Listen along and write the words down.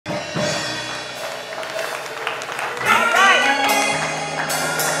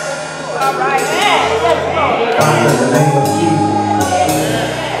Father, in the name of Jesus,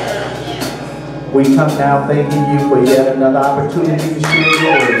 we come now thanking you for yet another opportunity to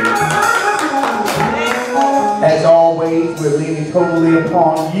share your word. As always, we're leaning totally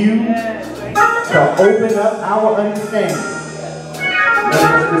upon you to open up our understanding. Make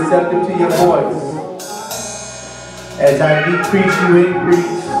us receptive to your voice. As I decrease, you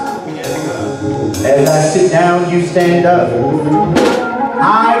increase. As I sit down, you stand up.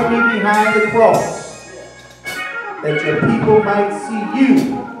 Hide me behind the cross, that your people might see you.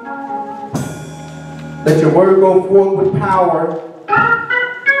 Let your word go forth with power,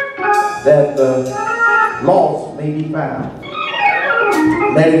 that the lost may be found.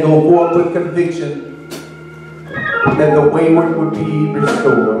 Let it go forth with conviction, that the wayward would be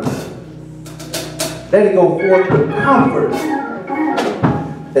restored. Let it go forth with comfort,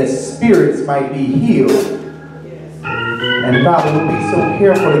 that spirits might be healed. And Father, we'll be so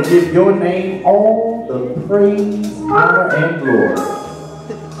careful to give your name all the praise, honor, and glory.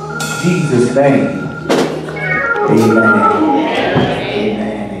 In Jesus' name, amen.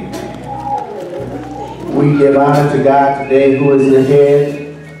 Amen. We give honor to God today, who is the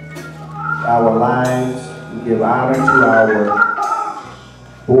head of our lives. We give honor to our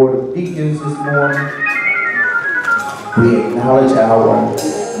board of deacons this morning. We acknowledge our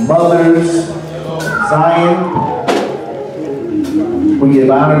mothers, Zion. We give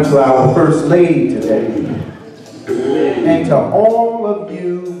honor to our First Lady today. And to all of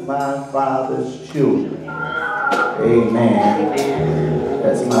you, my Father's children. Amen.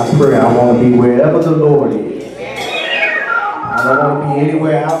 That's my prayer. I want to be wherever the Lord is. I don't want to be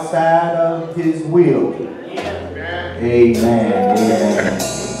anywhere outside of His will. Amen. Amen.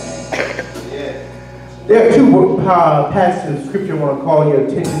 There are two passages of Scripture I want to call your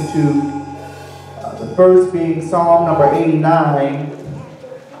attention to. The first being Psalm number 89,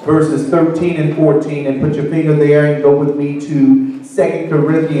 verses 13 and 14. And put your finger there and go with me to 2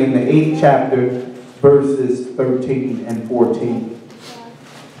 Corinthians, the 8th chapter, verses 13 and 14.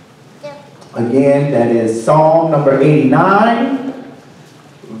 Again, that is Psalm number 89,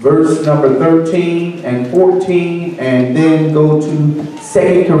 verse number 13 and 14. And then go to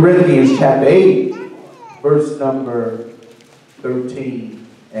 2 Corinthians chapter 8, verse number 13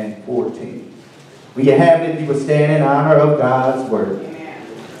 and 14. Will you have it if you would stand in honor of God's word?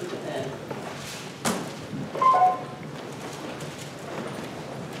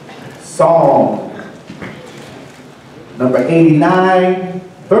 Psalm number 89,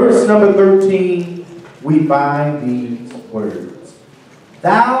 verse number 13, we find these words.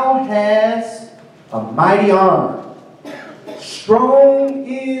 Thou hast a mighty arm, strong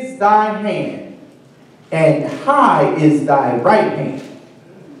is thy hand, and high is thy right hand.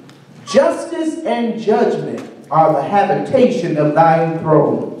 Justice and judgment are the habitation of thy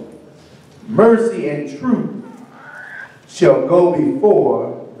throne. Mercy and truth shall go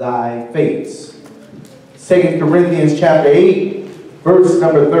before thy face. 2 Corinthians chapter 8, verse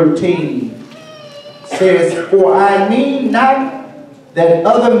number 13 says, For I mean not that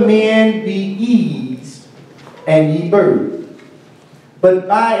other men be eased and ye burdened, but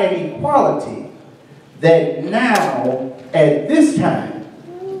by an equality, that now at this time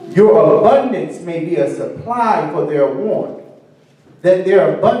your abundance may be a supply for their want, that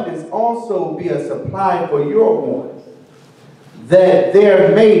their abundance also be a supply for your want, that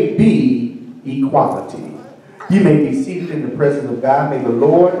there may be equality. You may be seated in the presence of God. May the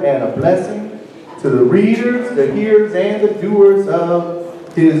Lord add a blessing to the readers, the hearers, and the doers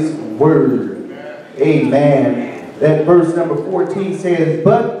of His word. Amen. That verse number 14 says,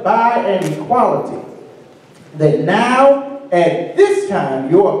 But by an equality, that now at this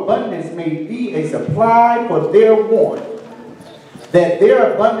time your abundance may be a supply for their want, that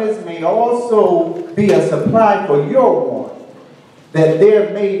their abundance may also be a supply for your want, that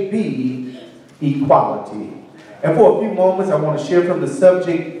there may be equality. And for a few moments I want to share from the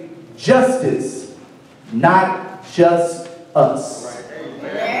subject, justice, not just us.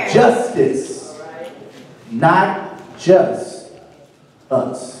 Justice, not just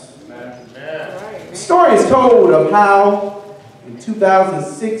us. The story is told of how in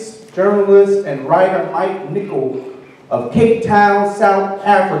 2006, journalist and writer Mike Nichol of Cape Town, South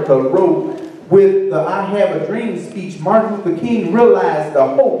Africa, wrote, with the I Have a Dream speech, Martin Luther King realized the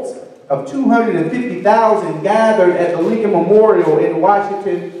hopes of 250,000 gathered at the Lincoln Memorial in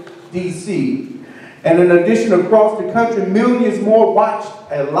Washington, D.C. And in addition, across the country, millions more watched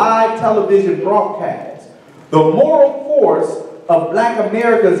a live television broadcast. The moral force of Black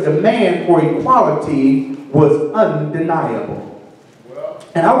America's demand for equality was undeniable.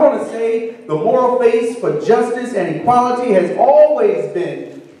 And I want to say the moral face for justice and equality has always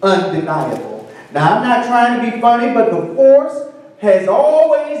been undeniable. Now, I'm not trying to be funny, but the force has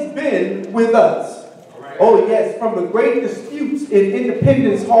always been with us. Oh, yes, from the great disputes in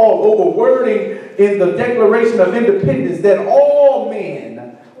Independence Hall over wording in the Declaration of Independence that all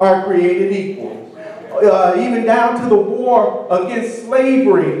men are created equal. Even down to the war against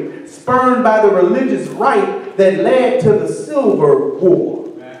slavery, spurned by the religious right that led to the Silver War.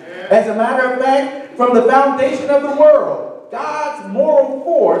 As a matter of fact, from the foundation of the world, God's moral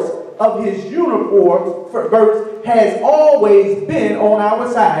force of his universe has always been on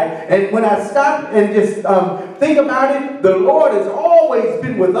our side. And when I stop and just think about it, the Lord has always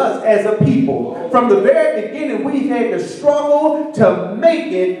been with us as a people. From the very beginning, we've had to struggle to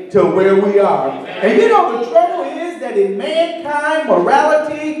make it to where we are. And you know, the trouble is that in mankind,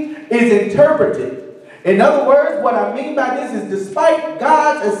 morality is interpreted. In other words, what I mean by this is despite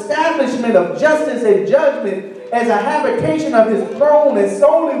God's establishment of justice and judgment as a habitation of his throne and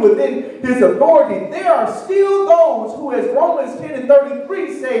solely within his authority, there are still those who, as Romans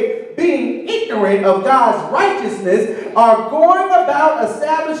 10:33 say, being ignorant of God's righteousness, are going about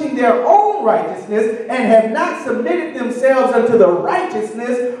establishing their own righteousness and have not submitted themselves unto the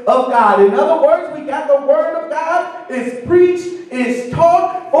righteousness of God. In other words, we got the word of God, is preached, is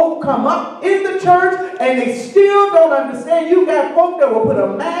taught, folk come up in the church and they still don't understand. You got folk that will put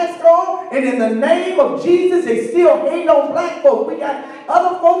a mask on and in the name of Jesus they still hate on black folk. We got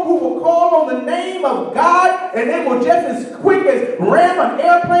other folk who will call on the name of God and they will just as quick as ram an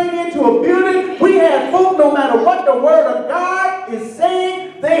airplane into a building. We have folk, no matter what the word of God is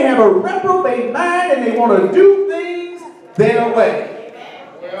saying, they have a reprobate mind and they want to do things their way.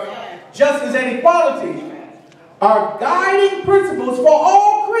 Justice and equality are guiding principles for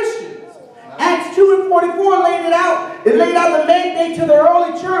all Christians. Acts 2:44 laid it out. It laid out the mandate to the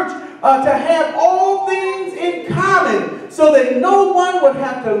early church to have all things in common so that no one would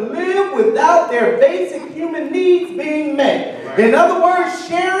have to live without their basic human needs being met. In other words,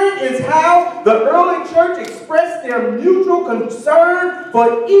 sharing is how the early church expressed their mutual concern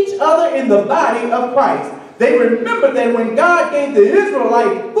for each other in the body of Christ. They remembered that when God gave the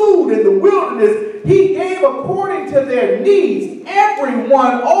Israelites food in the wilderness, he gave according to their needs.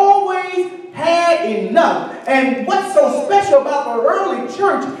 Everyone always had enough. And what's so special about the early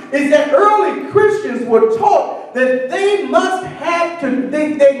church is that early Christians were taught that they must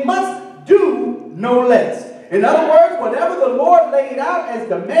do no less. In other words, whatever the Lord laid out as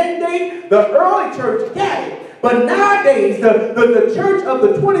the mandate, the early church got it. But nowadays, the church of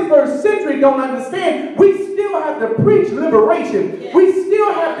the 21st century don't understand. We still have to preach liberation. We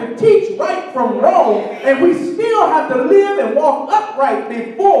still have to teach right from wrong. And we still have to live and walk upright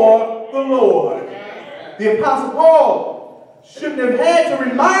before the Lord. The Apostle Paul shouldn't have had to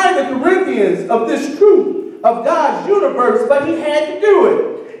remind the Corinthians of this truth of God's universe, but he had to do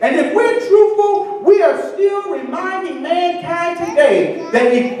it. And if we're truthful, we are still reminding mankind today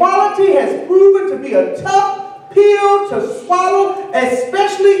that equality has proven to be a tough pill to swallow,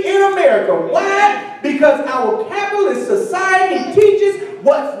 especially in America. Why? Because our capitalist society teaches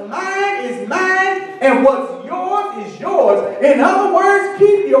what's mine is mine and what's yours is yours. In other words,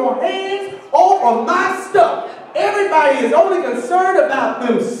 keep your hands off of my stuff. Everybody is only concerned about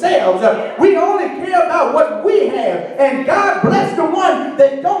themselves. We only care about what we have. And God bless the one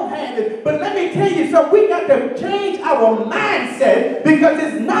that don't have it. But let me tell you something. We got to change our mindset because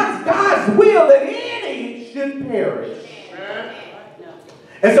it's not God's will that any should perish.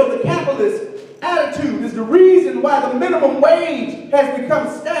 And so the capitalist attitude is the reason why the minimum wage has become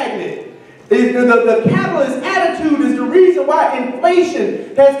stagnant. The capitalist attitude is the reason why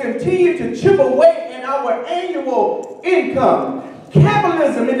inflation has continued to chip away at our annual income.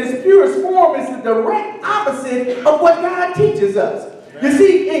 Capitalism in its purest form is the direct opposite of what God teaches us. You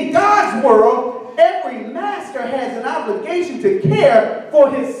see, in God's world, every master has an obligation to care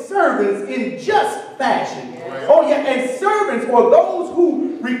for his servants in just fashion. Oh yeah, and servants or those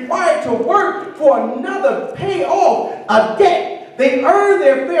who require to work for another pay off a debt. They earned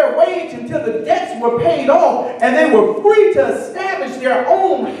their fair wage until the debts were paid off and they were free to establish their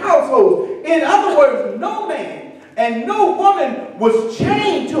own households. In other words, no man and no woman was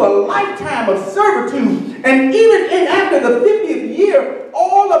chained to a lifetime of servitude. And even after the 50th year,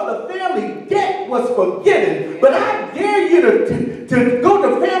 all of the family debt was forgiven. But I dare you to go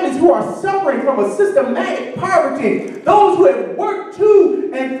to families who are suffering from a systematic poverty, those who have worked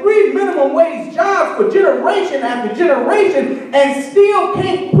 2 and 3 minimum wage jobs for generation after generation and still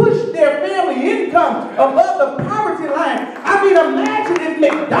can't push their family income above the poverty line. I mean, imagine if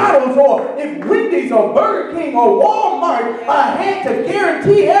McDonald's or if Wendy's or Burger King or Walmart had to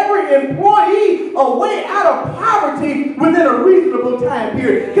guarantee every employee a way out of poverty within a reasonable time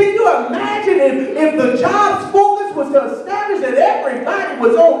period. Can you imagine if the job's focus was to establish that everybody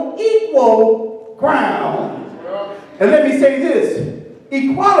was on equal ground? And let me say this,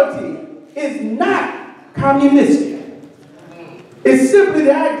 equality is not communistic. It's simply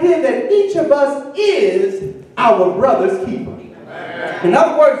the idea that each of us is our brother's keeper. In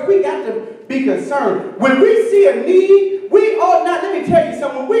other words, we got to be concerned. When we see a need, we ought not, let me tell you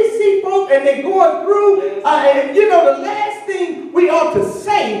something, when we see folks and they're going through, and you know, the last thing we ought to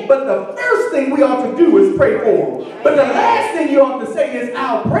say, but the first thing we ought to do is pray for them. But the last thing you ought to say is,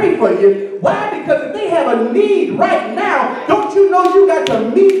 I'll pray for you. Why? Because if they have a need right now, don't you know you got to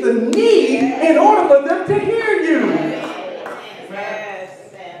meet the need in order for them to hear you?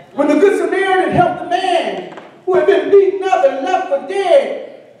 When the Good Samaritan helped the man who had been beaten up and left for dead,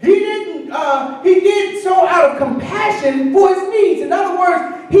 he did so out of compassion for his needs. In other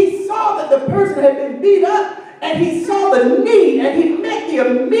words, he saw that the person had been beat up and he saw the need and he met the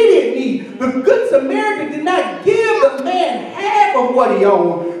immediate need. The Good Samaritan did not give the man half of what he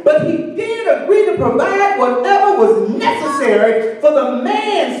owned, but he did agree to provide whatever was necessary for the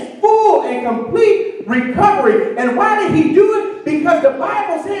man's full and complete recovery. And why did he do it? Because the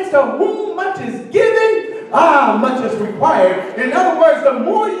Bible says to whom much is given, much is required. In other words, the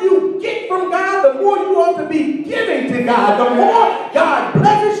more you get from God, the more you ought to be giving to God. The more God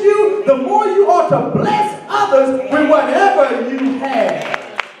blesses you, the more you ought to bless others with whatever you have.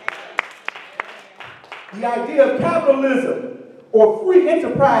 The idea of capitalism or free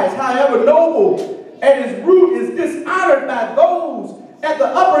enterprise, however noble at its root, is dishonored by those at the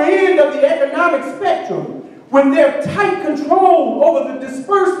upper end of the economic spectrum with their tight control over the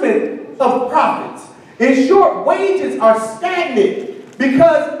disbursement of profits. In short, wages are stagnant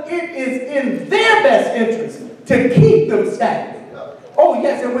because it is in their best interest to keep them stagnant. Oh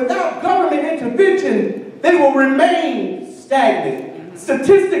yes, and without government intervention, they will remain stagnant.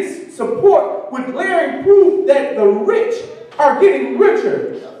 Statistics support with glaring proof that the rich are getting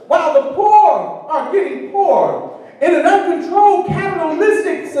richer, while the poor are getting poorer. In an uncontrolled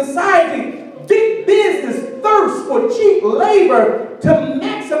capitalistic society, big business thirsts for cheap labor to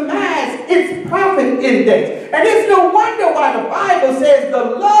maximize its profit index. And it's no wonder why the Bible says the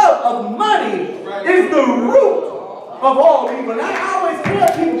love of money is the root of all evil. And I always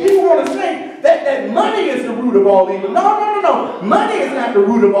tell people want to say that money is the root of all evil. No. Money is not the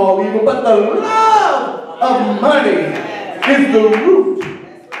root of all evil, but the love of money is the root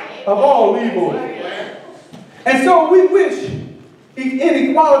of all evil. And so we wish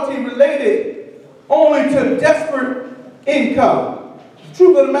inequality related only to desperate income. The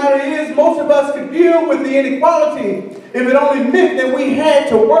truth of the matter is, most of us could deal with the inequality if it only meant that we had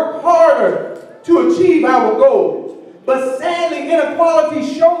to work harder to achieve our goals. But sadly,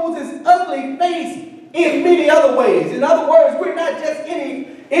 inequality shows its ugly face in many other ways. In other words, we're not just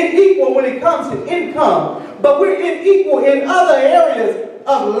unequal when it comes to income, but we're unequal in other areas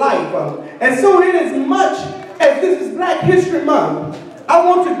of life. And so in as much as this is Black History Month, I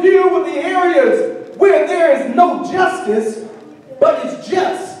want to deal with the areas where there is no justice, but it's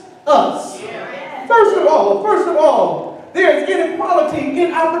just us. First of all, there is inequality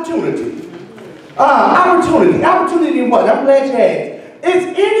in opportunity. Opportunity in what? I'm glad you asked. It's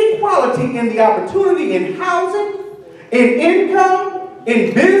inequality in the opportunity in housing, in income,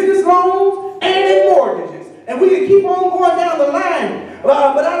 in business loans, and in mortgages. And we can keep on going down the line,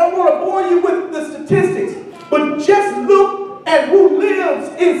 but I don't want to bore you with the statistics. But just look at who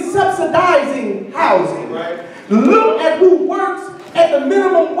lives in subsidizing housing. Look at who works at the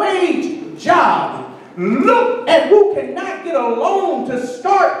minimum wage job. Look at who cannot get a loan to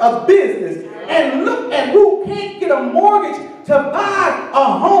start a business. And look at who can't get a mortgage to buy a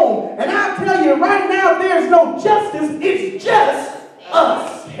home. And I'll tell you right now, there's no justice. It's just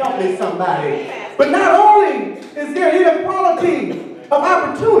us. Help me somebody. But not only is there inequality of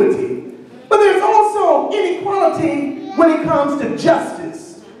opportunity, but there's also inequality when it comes to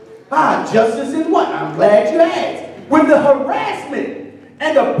justice. Justice in what? I'm glad you asked. With the harassment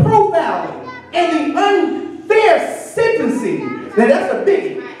and the profiling and the unfair sentencing. Now that's a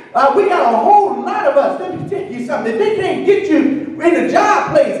biggie. We got a whole lot of us. Let me tell you something. If they can't get you in the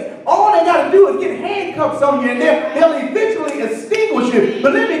job place, all they got to do is get handcuffs on you and they'll eventually extinguish you.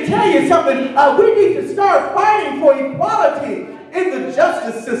 But let me tell you something. We need to start fighting for equality in the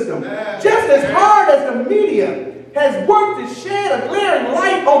justice system. Just as hard as the media has worked to shed a glaring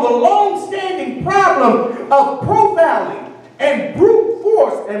light on the long-standing problem of profiling and brutal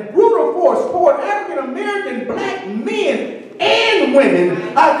force toward African-American Black men and women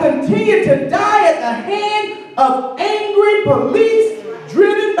continue to die at the hand of angry police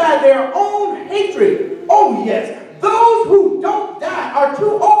driven by their own hatred. Oh yes, those who don't die are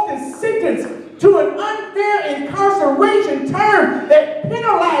too often sentenced to an unfair incarceration term that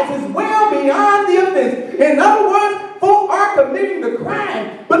penalizes well beyond the offense. In other words, folk are committing the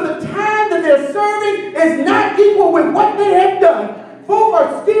crime, but the time that they're serving is not equal with what they have done. Folk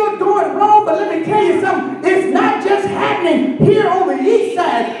are still doing wrong, but let me tell you something. It's not just happening here on the east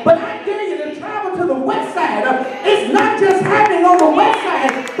side, but I dare you to travel to the west side. It's not just happening on the west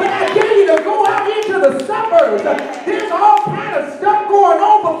side, but I dare you to go out into the suburbs. There's all kind of stuff going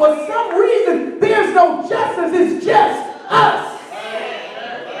on, but for some reason, there's no justice. It's just us.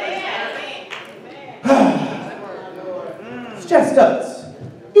 It's just us.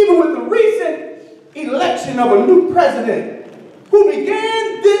 Even with the recent election of a new president, who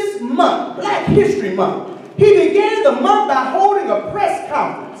began this month, Black History Month. He began the month by holding a press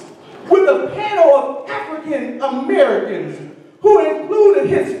conference with a panel of African Americans who included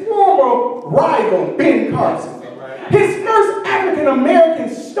his former rival, Ben Carson, his first African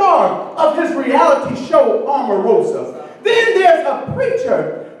American star of his reality show, Omarosa. Then there's a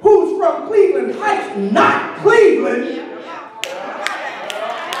preacher who's from Cleveland Heights, not Cleveland,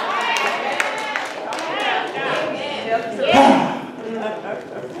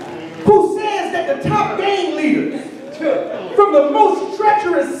 who says that the top gang leaders from the most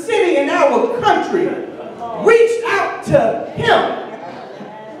treacherous city in our country reached out to him,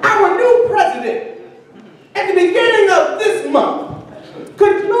 our new president, at the beginning of this month,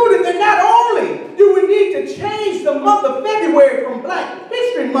 concluded that not only do we need to change the month of February from Black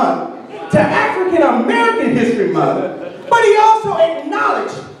History Month to African American History Month, but he also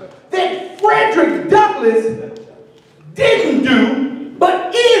acknowledged that Frederick Douglass didn't do,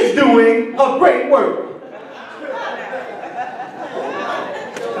 but is doing a great work.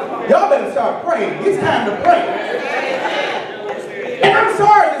 Y'all better start praying. It's time to pray. And I'm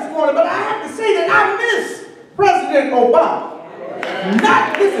sorry this morning, but I have to say that I miss President Obama.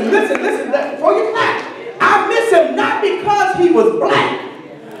 Not, listen, before you clap. I miss him not because he was black,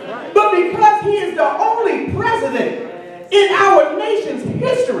 but because he is the only president in our nation's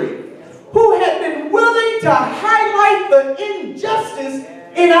history who has been willing to highlight the injustice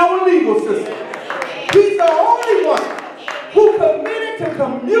in our legal system. He's the only one who committed to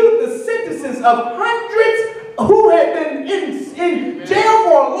commute the sentences of hundreds who had been in jail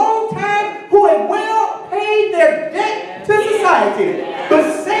for a long time, who had well paid their debt to society.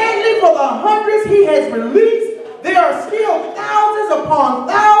 But sadly, for the hundreds he has released, there are still thousands upon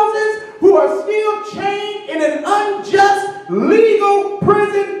thousands who are still chained in an unjust legal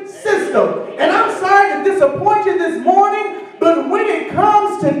prison system. And I'm sorry to disappoint you this morning, but when it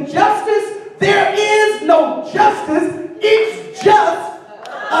comes to justice, there is no justice. It's just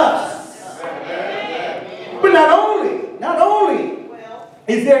us. But not only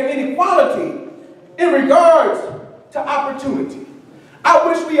is there inequality in regards to opportunity. I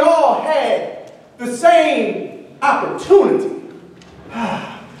wish we all had the same opportunity.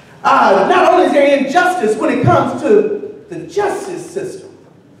 Not only is there injustice when it comes to the justice system,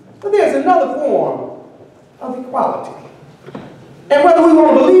 but there's another form of equality. And whether we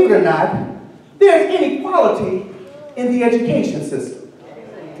want to believe it or not, there's inequality in the education system.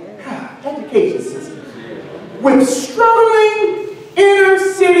 Education system. With struggling inner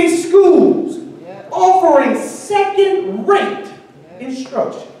city schools offering second-rate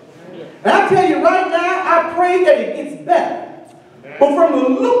instruction. And I tell you right now, I pray that it gets better. But from the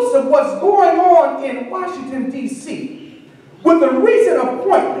looks of what's going on in Washington, D.C., with the recent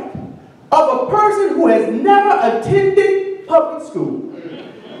appointment of a person who has never attended public school,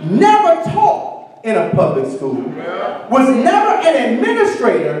 never taught in a public school, was never an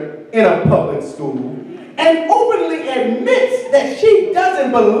administrator in a public school, and openly admits that she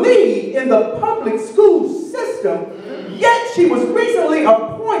doesn't believe in the public school system, yet she was recently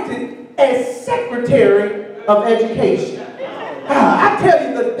appointed as Secretary of Education. I tell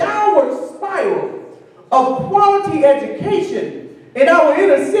you, the downward spiral of quality education in our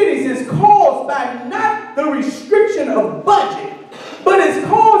inner cities is caused by not the restriction of budget, but it's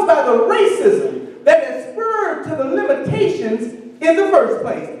caused by the racism that has spurred to the limitations in the first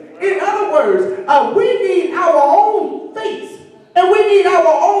place. In other words, we need our own face and we need our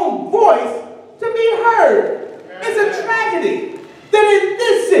own voice to be heard. It's a tragedy that in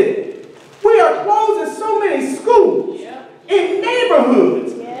this city, we are closing so many schools in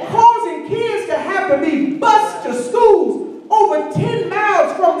neighborhoods, causing kids to have to be bused to schools over 10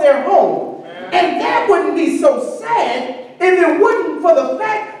 miles from their home. And that wouldn't be so sad If it wasn't for the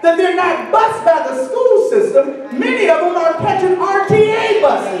fact that they're not bused by the school system, many of them are catching RTA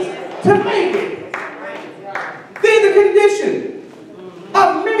buses to make it. These are the condition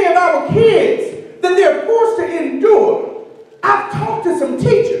of many of our kids that they're forced to endure. I've talked to some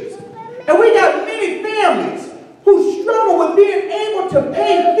teachers, and we got many families who struggle with being able to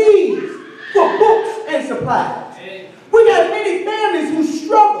pay fees for books and supplies. We got many families who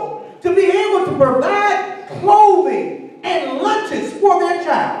struggle to be able to provide clothing and lunches for their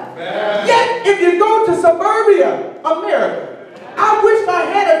child. Yet, if you go to suburbia America, I wish I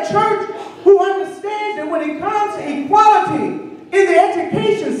had a church who understands that when it comes to equality in the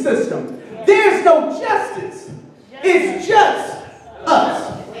education system, there's no justice. It's just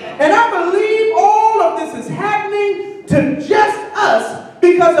us. And I believe all of this is happening to just us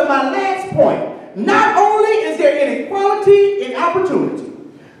because of my last point. Not only is there inequality in opportunity,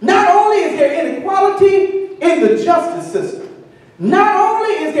 not only is there inequality in the justice system, not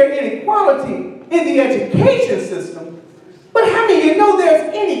only is there inequality in the education system, but how many of you know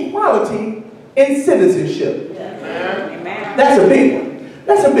there's inequality in citizenship? That's a big one.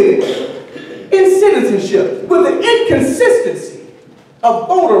 That's a big one. In citizenship, with the inconsistency of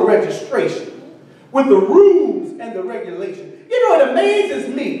voter registration, with the rules and the regulations. You know, it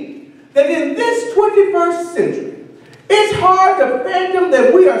amazes me that in this 21st century, it's hard to fathom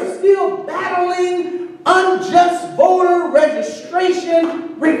that we are still battling unjust voter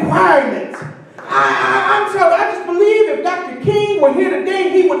registration requirements. I'm sorry, I just believe if Dr. King were here today,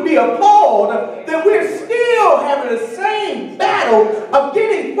 he would be appalled that we're still having the same battle of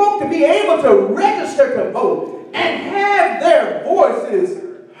getting folk to be able to register to vote and have their voices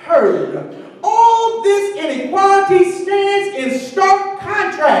heard. All this inequality stands in stark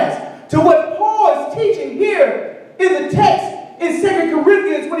contrast to what Paul is teaching here in the text in 2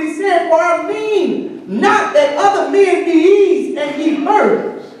 Corinthians when he said, "For I mean not that other men be eased and ye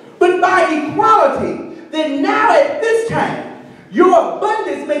murdered, but by equality, that now at this time your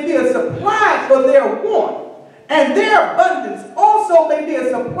abundance may be a supply for their want, and their abundance also may be a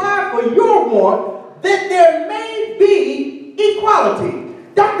supply for your want, that there may be equality."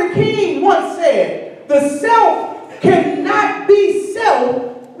 Dr. King once said, "The self cannot be self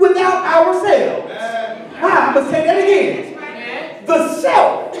without ourselves." I'm going to say that again. The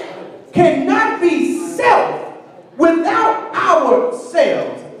self cannot be self without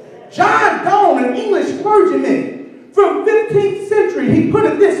ourselves. John Donne, an English clergyman from 15th century, he put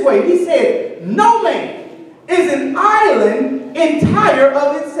it this way. He said, "No man is an island entire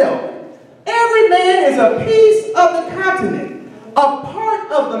of itself. Every man is a piece of the continent, a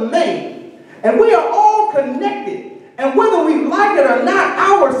part of the main, and we are all connected. And whether we like it or not,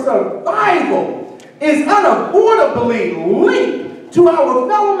 our survival is unavoidably linked to our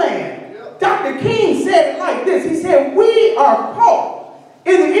fellow man." Dr. King said it like this. He said, "We are caught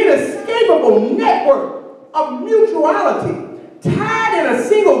in the inescapable network of mutuality, tied in a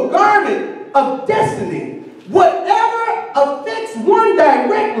single garment of destiny. Whatever affects one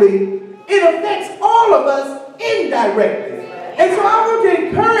directly, it affects all of us indirectly." And so I want to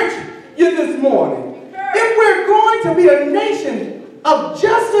encourage you this morning. If we're going to be a nation of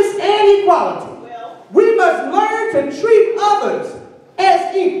justice and equality, we must learn to treat others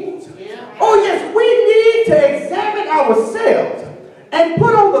as equals. Oh yes, we need to examine ourselves and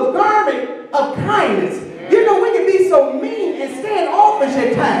put on the garment of kindness. You know, we can be so mean and standoffish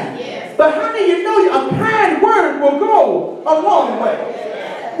at times. But how many of you know a kind word will go a long way?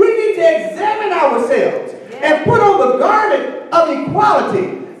 We need to examine ourselves and put on the garment of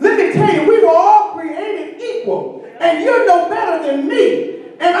equality. Let me tell you, we were all created equal. And you're no better than me.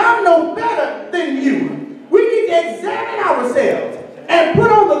 And I'm no better than you. We need to examine ourselves and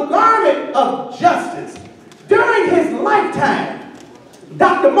put on the garment of justice. During his lifetime,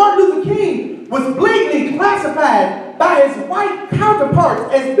 Dr. Martin Luther King was blatantly classified by his white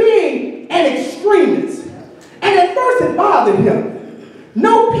counterparts as being an extremist. And at first it bothered him.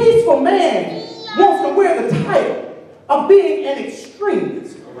 No peaceful man wants to wear the title of being an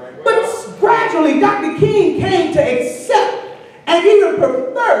extremist. But gradually Dr. King came to accept and even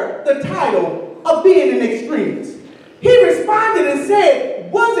prefer the title of being an extremist. He responded and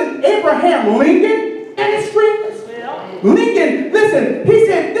said, "Wasn't Abraham Lincoln an extremist?" Lincoln, listen, he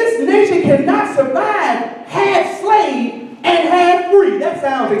said, "This nation cannot survive half slave and half free." That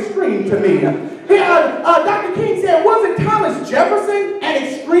sounds extreme to me. Dr. King said, "Wasn't Thomas Jefferson an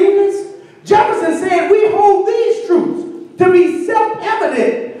extremist?" Jefferson said, "We hold these truths to be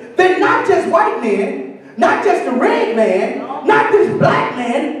self-evident that not just white men, not just the red man, not just black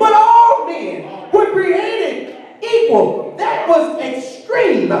man, but all men were created equal." That was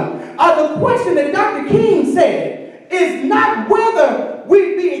extreme. The question that Dr. King said is is not whether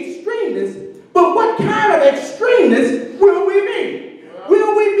we be extremists, but what kind of extremists will we be?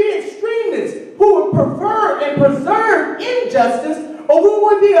 Will we be extremists who would prefer and preserve injustice, or will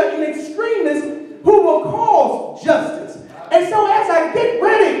we be an extremist who will cause justice? And so as I get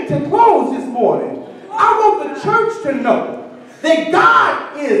ready to close this morning, I want the church to know that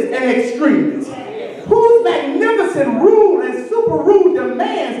God is an extremist whose magnificent rule and super rule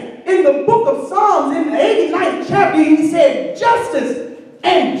demands in the book of Psalms in the 89th chapter, he said, justice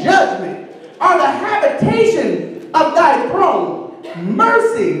and judgment are the habitation of thy throne.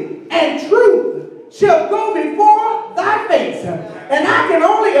 Mercy and truth shall go before thy face. And I can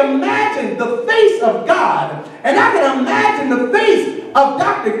only imagine the face of God, and I can imagine the face of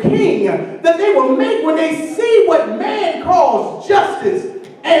Dr. King that they will make when they see what man calls justice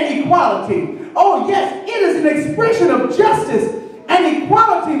and equality. Oh yes, it is an expression of justice and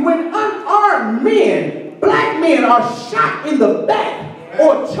equality when unarmed men, black men, are shot in the back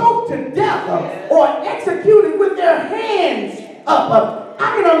or choked to death or executed with their hands up.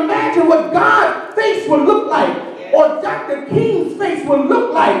 I can imagine what God's face would look like, or Dr. King's face would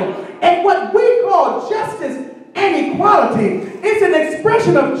look like, and what we call justice and equality. It's an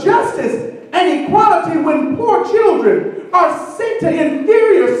expression of justice and equality when poor children are sent to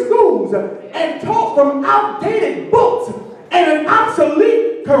inferior schools and taught from outdated books and an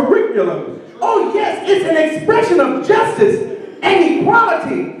obsolete curriculum. Oh yes, it's an expression of justice and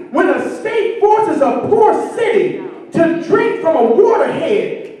equality when a state forces a poor city to drink from a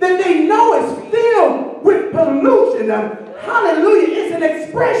waterhead that they know is filled with pollution. Hallelujah, it's an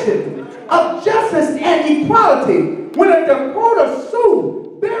expression of justice and equality when a Dakota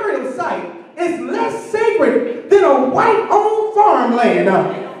Sioux burial site is less sacred than a white-owned farmland.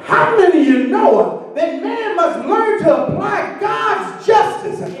 How many of you know that man must learn to apply God's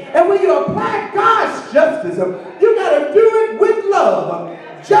justice? And when you apply God's justice, you got to do it with love.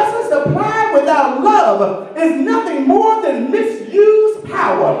 Justice applied without love is nothing more than misused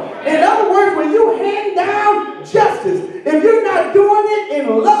power. In other words, when you hand down justice, if you're not doing it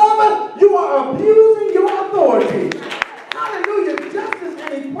in love, you are abusing your authority. Hallelujah. Justice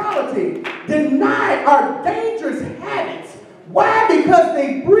and equality deny our dangerous habits. Why? Because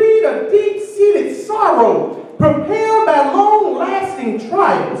they breed a deep-seated sorrow propelled by long-lasting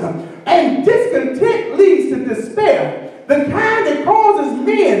trials. And discontent leads to despair, the kind that causes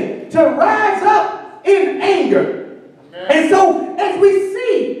men to rise up in anger. And so, as we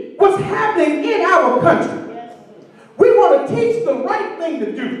see what's happening in our country, we want to teach the right thing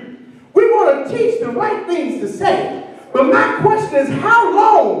to do. We want to teach the right things to say. But my question is, how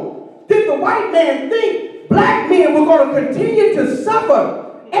long did the white man think black men were going to continue to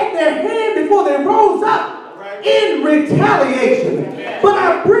suffer at their hand before they rose up in retaliation? But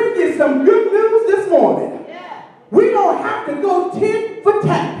I bring you some good news this morning. We don't have to go tit for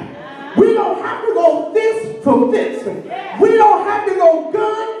tat. We don't have to go fist for fist. We don't have to go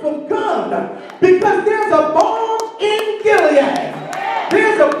gun for gun, because there's a bomb in Gilead.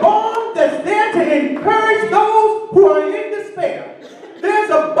 There's a bomb that's there to encourage those who are in despair. There's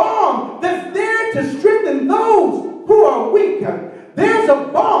a bomb that's there to strengthen those who are weak. There's a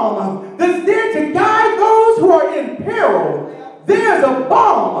bomb that's there to guide those who are in peril. There's a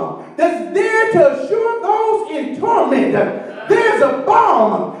bomb that's there to assure those in torment. There's a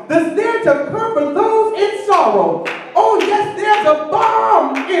balm that's there to comfort those in sorrow. Oh yes, there's a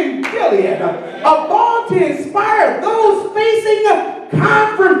balm in Gilead, a balm to inspire those facing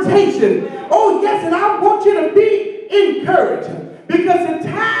confrontation. Oh yes, and I want you to be encouraged, because the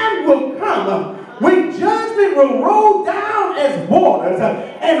time will come when judgment will roll down as waters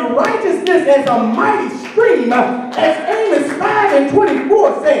and righteousness as a mighty stream, as Amos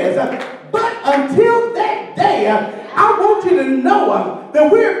 5:24 says. But until that day, I want you to know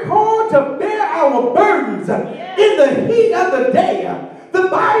that we're called to bear our burdens in the heat of the day. The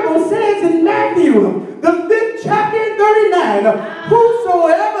Bible says in Matthew, the 5th chapter 39,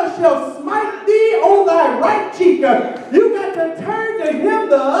 whosoever shall smite thee on thy right cheek, you got to turn to him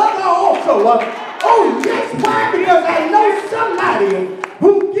the other also. Oh yes, why? Because I know somebody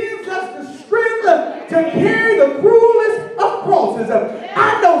who gives us the strength to carry the cruelest of crosses.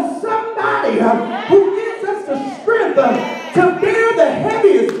 I know somebody who gives us the strength to bear the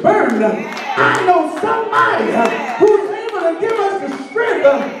heaviest burden. I know somebody who's able to give us the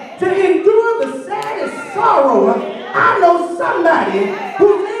strength to endure the saddest sorrow. I know somebody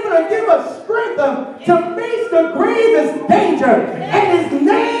who's able to give us strength to face the gravest danger, and his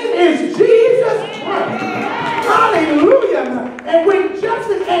name is Jesus Christ. Hallelujah. And when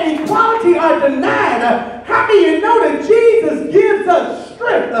justice and equality are denied, how do you know that Jesus gives us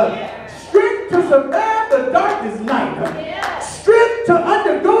strength? Strength to survive the darkest night.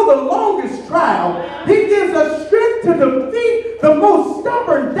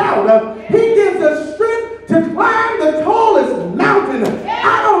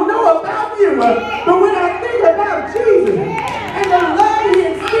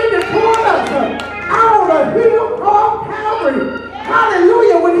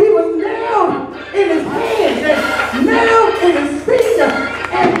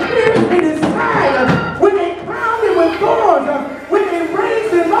 and pierced in his side, when they crowned him with thorns, when they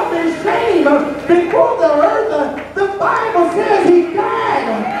raised him up in shame before the earth, the Bible says he died.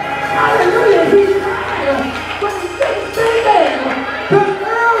 Hallelujah, he died. But he didn't stay there. Because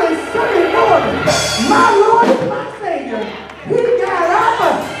early Sunday morning, my Lord and my Savior, he got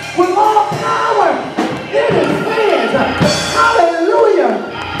up with all power in his hands. Hallelujah.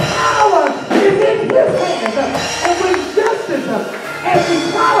 Power is in his hands. And when justice and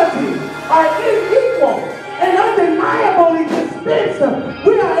equality are unequal and undeniably dispensed,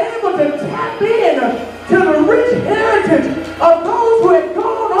 we are able to tap in to the rich heritage of those who have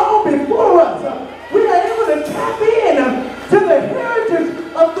gone on before us. We are able to tap in to the heritage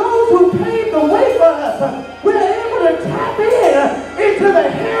of those who paved the way for us. We are able to tap into the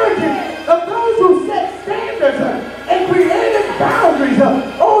heritage of those who set standards and created boundaries.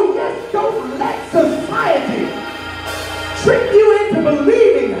 Oh yes, don't let society trick you into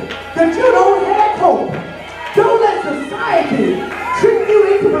believing that you don't have hope. Don't let society trick you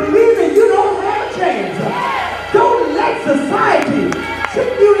into believing you don't have a chance. Don't let society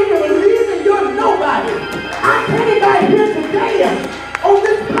trick you into believing you're nobody. I came back here today on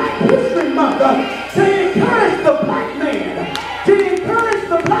this Black History Month to encourage the black man, to encourage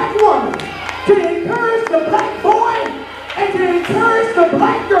the black woman, to encourage the black boy, and to encourage the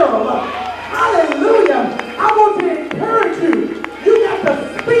black girl. Hallelujah. I want to encourage you. You got to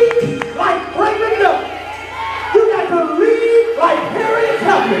speak like Franklin Duff. You got to lead like Harriet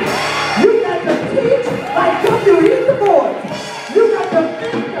Tubman. You got to teach like W.E. Du Bois. You got to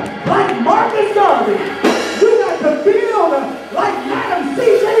think like Marcus Garvey. You got to build like Madam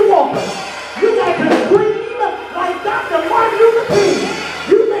C.J. Walker. You got to dream like Dr. Martin Luther King.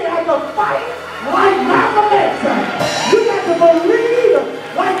 You may have to fight like Malcolm X. You got to believe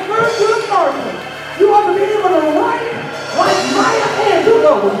like Ursula Martin. You ought to be able to write like Maya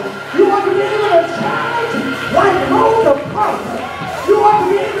Angelou. You ought to be able to challenge like Rosa Parks. You ought to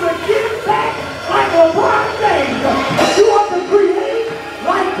be able to give back like LeBron James. You ought to create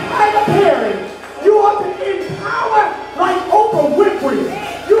like Tyler Perry. You ought to empower like Oprah Winfrey.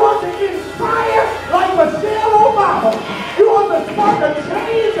 You ought to inspire like Michelle Obama. You ought to spark a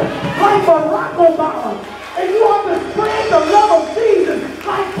change like Barack Obama. And you ought to spread the love of Jesus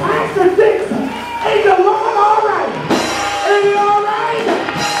like Pastor Dixon. Ain't the Lord all right? Ain't he all right?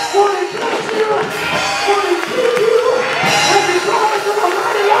 Will he bless you? Will he keep you? And he promised him a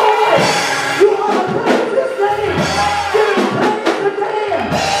mighty long way. You ought to praise his name. Give him praise today.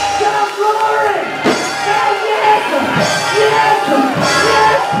 Shout glory. Shout yes. Yes.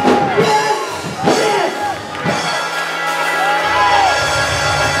 Yes. Yes. Yes.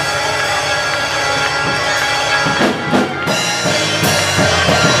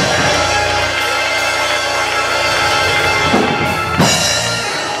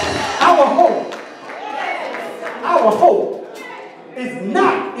 Our hope is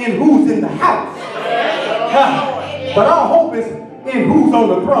not in who's in the house, but our hope is in who's on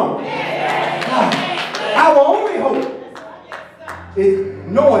the throne. Our only hope is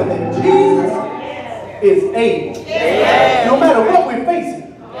knowing that Jesus is able. No matter what we're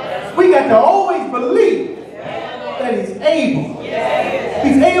facing, we got to always believe that he's able.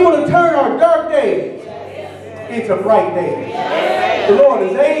 He's able to turn our dark days into bright days. The Lord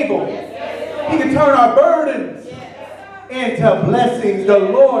is able. He can turn our burdens into blessings. The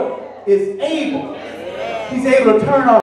Lord is able. He's able to turn our